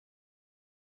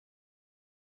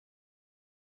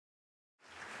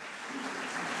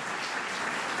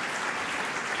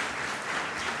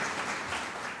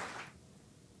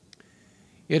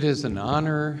It is an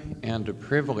honor and a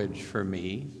privilege for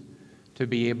me to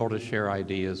be able to share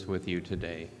ideas with you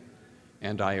today.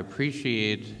 And I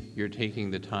appreciate your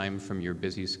taking the time from your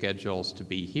busy schedules to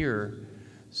be here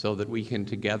so that we can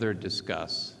together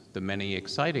discuss the many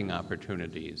exciting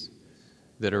opportunities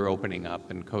that are opening up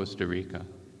in Costa Rica.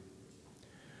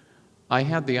 I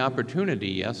had the opportunity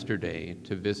yesterday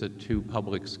to visit 2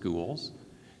 public schools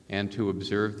and to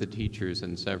observe the teachers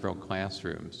in several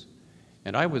classrooms.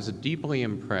 And I was deeply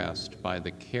impressed by the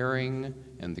caring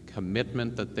and the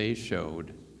commitment that they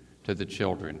showed to the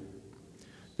children.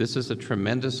 This is a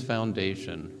tremendous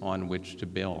foundation on which to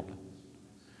build.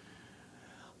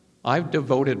 I've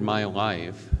devoted my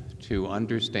life to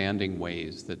understanding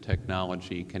ways that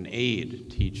technology can aid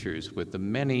teachers with the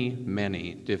many,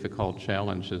 many difficult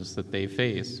challenges that they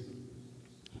face.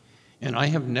 And I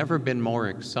have never been more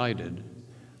excited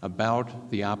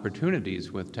about the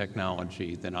opportunities with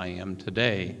technology than I am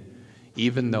today,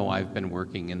 even though I've been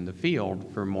working in the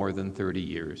field for more than 30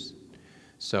 years.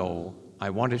 So I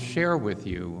want to share with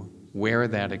you where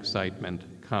that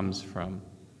excitement comes from.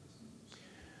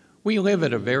 We live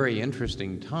at a very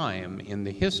interesting time in the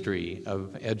history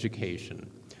of education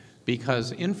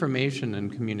because information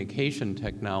and communication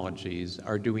technologies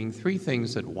are doing 3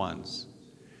 things at once.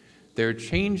 They're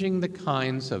changing the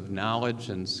kinds of knowledge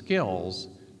and skills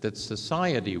that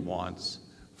society wants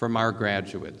from our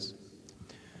graduates.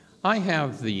 I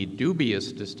have the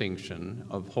dubious distinction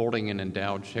of holding an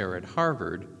endowed chair at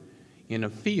Harvard in a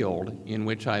field in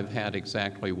which I've had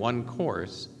exactly 1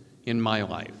 course in my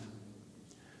life.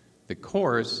 The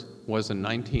course was in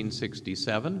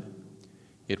 1967.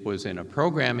 It was in a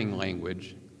programming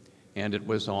language, and it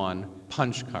was on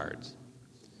punch cards.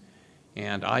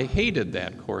 And I hated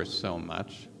that course so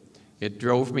much, it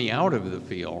drove me out of the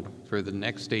field for the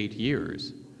next 8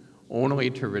 years,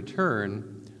 only to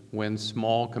return when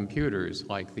small computers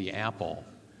like the Apple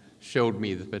showed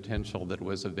me the potential that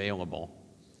was available.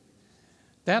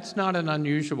 That's not an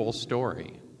unusual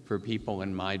story for people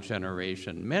in my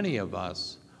generation. Many of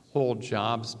us hold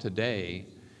jobs today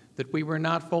that we were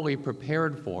not fully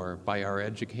prepared for by our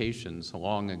educations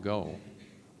long ago.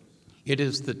 It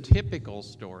is the typical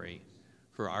story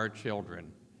for our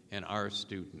children and our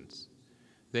students.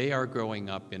 They are growing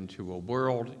up into a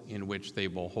world in which they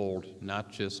will hold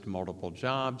not just multiple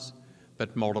jobs,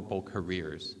 but multiple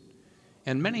careers.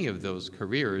 And many of those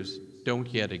careers don't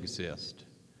yet exist.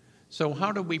 So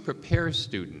how do we prepare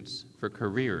students for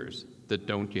careers that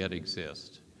don't yet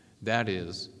exist? That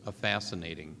is a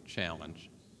fascinating challenge.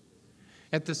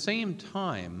 At the same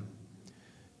time,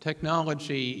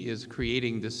 technology is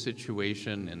creating this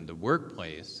situation in the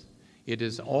workplace. It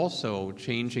is also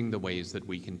changing the ways that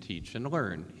we can teach and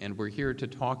learn, and we're here to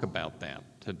talk about that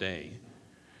today.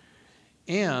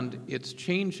 And it's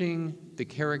changing the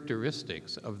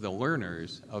characteristics of the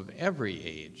learners of every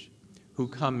age who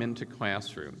come into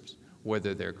classrooms,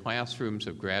 whether they're classrooms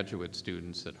of graduate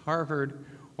students at Harvard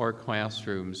or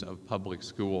classrooms of public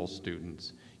school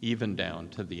students, even down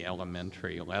to the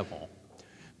elementary level.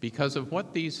 Because of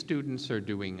what these students are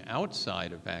doing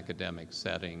outside of academic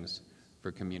settings,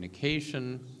 for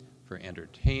communication, for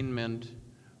entertainment,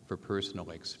 for personal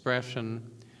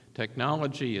expression,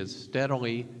 technology is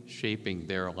steadily shaping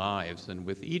their lives, and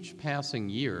with each passing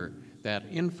year, that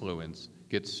influence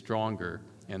gets stronger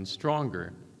and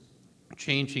stronger,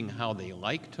 changing how they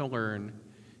like to learn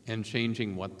and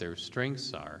changing what their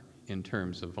strengths are in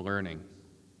terms of learning.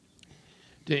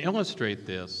 To illustrate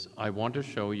this, I want to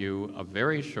show you a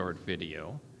very short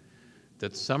video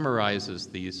that summarizes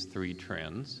these 3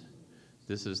 trends.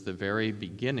 This is the very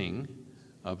beginning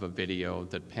of a video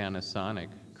that Panasonic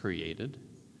created.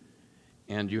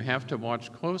 And you have to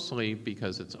watch closely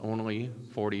because it's only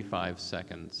 45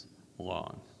 seconds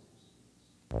long.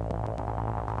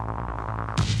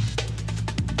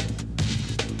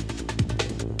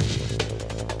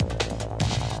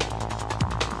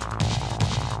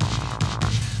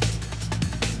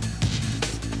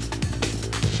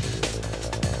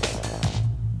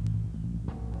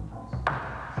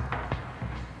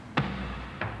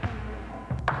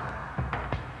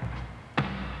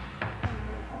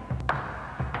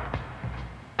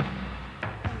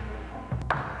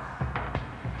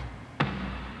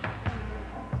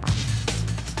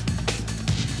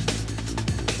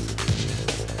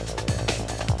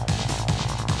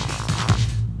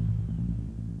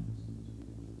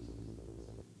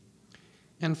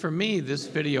 And for me, this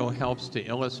video helps to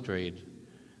illustrate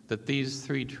that these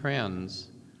 3 trends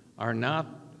are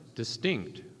not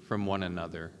distinct from one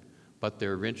another, but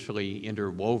they're richly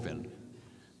interwoven.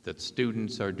 that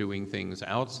students are doing things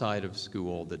outside of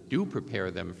school that do prepare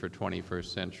them for 21st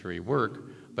century work,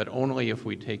 but only if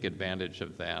we take advantage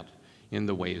of that in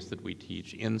the ways that we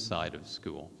teach inside of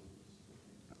school.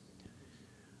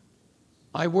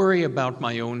 I worry about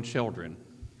my own children.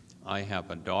 I have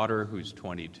a daughter who's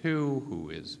 22, who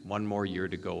is one more year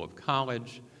to go of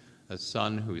college, a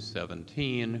son who's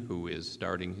 17, who is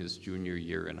starting his junior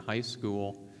year in high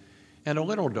school, and a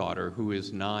little daughter who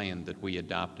is 9 that we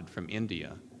adopted from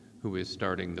India, who is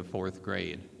starting the 4th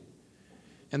grade.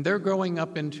 And they're growing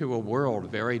up into a world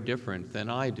very different than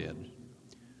I did.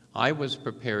 I was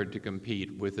prepared to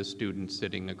compete with a student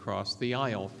sitting across the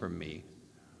aisle from me,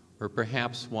 or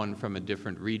perhaps one from a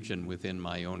different region within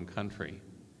my own country.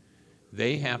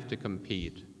 They have to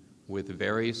compete with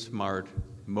very smart,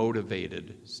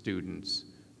 motivated students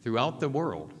throughout the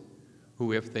world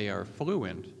who, if they are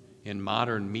fluent in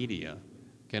modern media,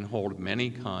 can hold many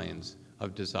kinds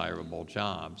of desirable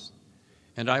jobs.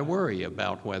 And I worry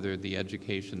about whether the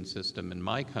education system in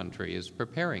my country is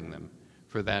preparing them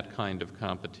for that kind of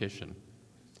competition.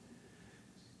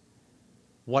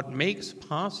 What makes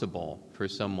possible for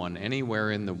someone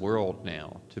anywhere in the world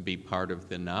now to be part of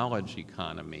the knowledge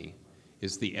economy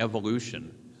is the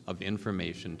evolution of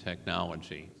information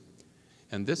technology.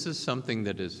 And this is something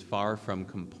that is far from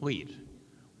complete.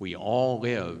 We all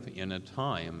live in a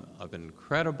time of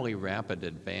incredibly rapid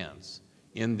advance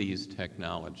in these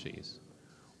technologies.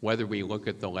 Whether we look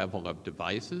at the level of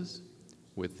devices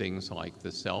with things like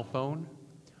the cell phone,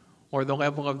 or the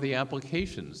level of the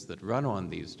applications that run on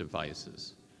these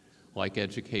devices, like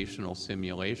educational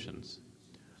simulations,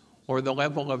 or the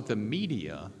level of the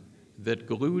media that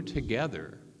glue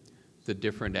together the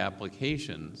different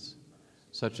applications,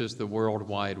 such as the World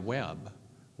Wide Web,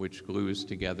 which glues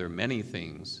together many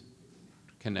things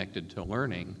connected to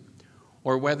learning,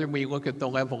 or whether we look at the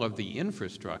level of the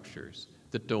infrastructures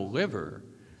that deliver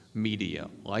media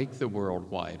like the World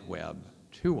Wide Web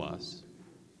to us.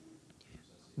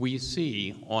 We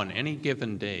see on any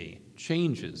given day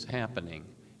changes happening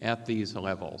at these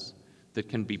levels that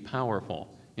can be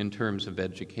powerful in terms of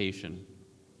education.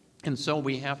 And so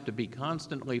we have to be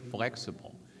constantly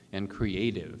flexible and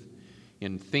creative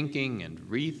in thinking and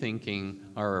rethinking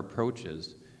our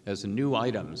approaches as new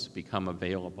items become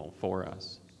available for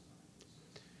us.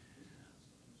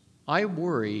 I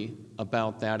worry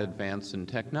about that advance in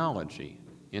technology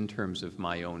in terms of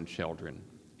my own children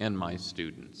and my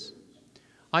students.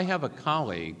 I have a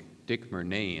colleague, Dick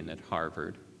Murnane at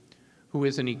Harvard, who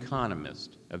is an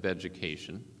economist of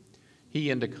education. He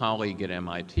and a colleague at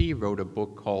MIT wrote a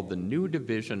book called The New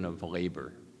Division of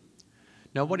Labor.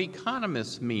 Now, what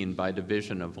economists mean by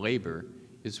division of labor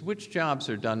is which jobs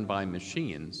are done by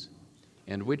machines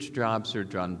and which jobs are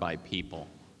done by people.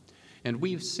 And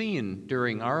we've seen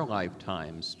during our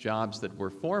lifetimes jobs that were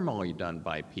formerly done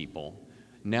by people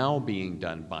now being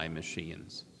done by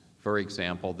machines. For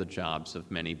example, the jobs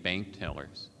of many bank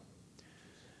tellers.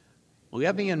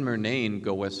 Levy and Murnane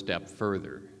go a step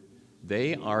further.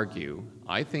 They argue,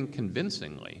 I think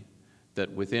convincingly,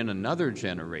 that within another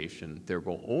generation there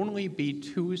will only be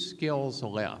 2 skills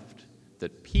left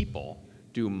that people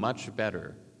do much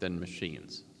better than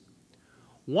machines.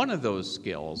 One of those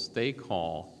skills they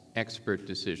call expert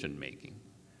decision making.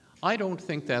 I don't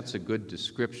think that's a good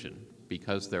description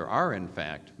because there are, in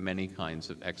fact, many kinds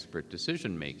of expert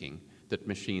decision making that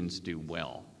machines do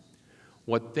well.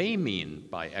 What they mean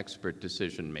by expert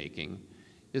decision making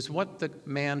is what the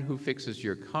man who fixes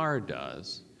your car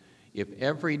does if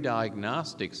every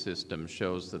diagnostic system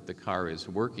shows that the car is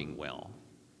working well,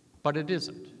 but it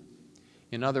isn't.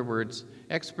 In other words,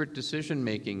 expert decision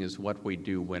making is what we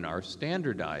do when our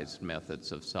standardized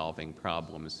methods of solving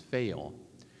problems fail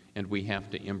and we have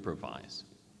to improvise.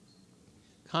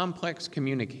 Complex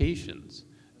communications,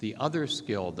 the other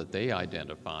skill that they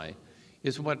identify,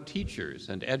 is what teachers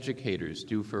and educators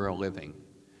do for a living.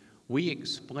 We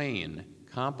explain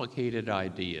complicated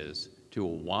ideas to a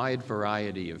wide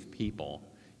variety of people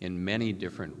in many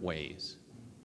different ways.